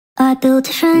I built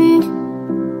a friend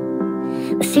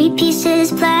with 3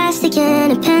 pieces, plastic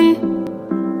and a pen.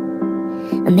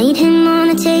 I made him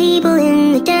on a table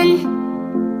in the den.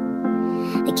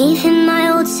 I gave him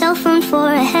my old cell phone for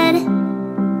a head.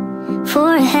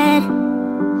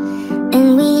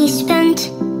 And we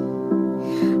spent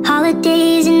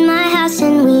holidays in my house,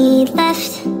 and we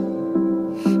left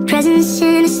presents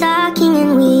in a stocking,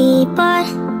 and we bought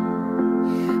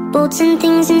bolts and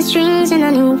things and strings and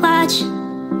a new watch.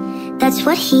 That's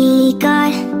what he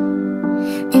got.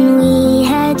 And we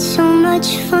had so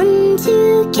much fun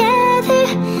together.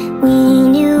 We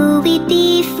knew we'd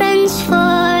be friends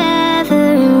forever.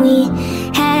 And we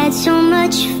had so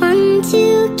much fun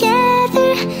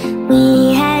together.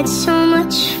 We had so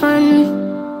much fun.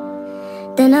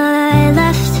 Then I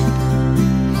left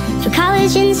for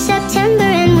college in September,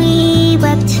 and we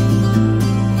wept,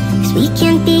 'cause we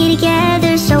can't be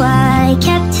together. So I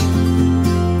kept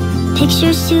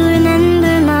pictures to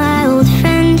remember my old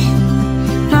friend,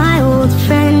 my old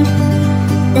friend.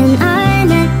 Then I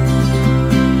met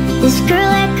this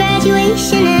girl at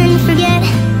graduation, and forget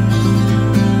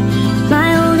my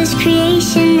oldest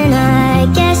creation. And I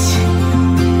guess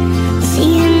I'll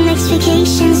see him next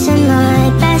vacation. Send my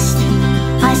best,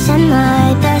 I send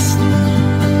my best.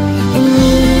 And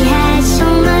we had so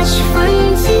much fun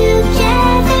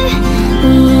together.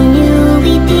 We knew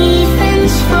we'd be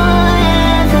friends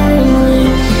forever. And we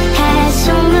had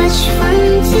so much fun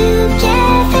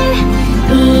together.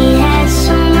 We had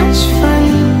so much fun.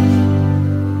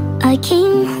 I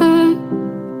came home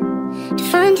to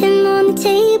find him on the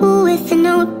table with a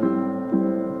note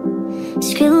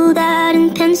scribbled out in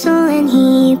pencil, and he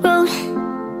wrote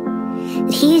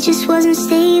that he just wasn't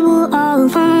stable, all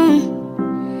alone,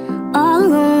 all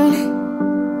alone.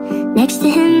 Next to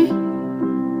him,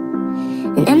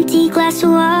 an empty glass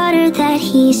of water that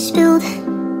he spilled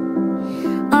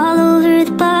all over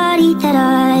the body that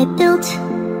I built.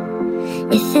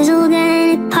 It fizzled and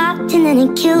it popped, and then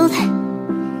it killed,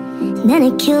 and then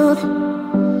it killed.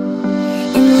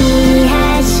 And we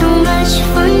had so much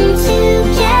fun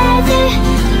together.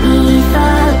 We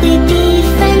thought we'd be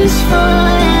friends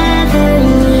forever.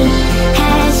 And we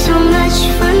had so much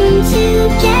fun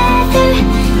together.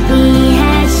 We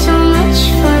had so much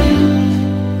fun.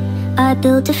 I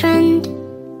built a friend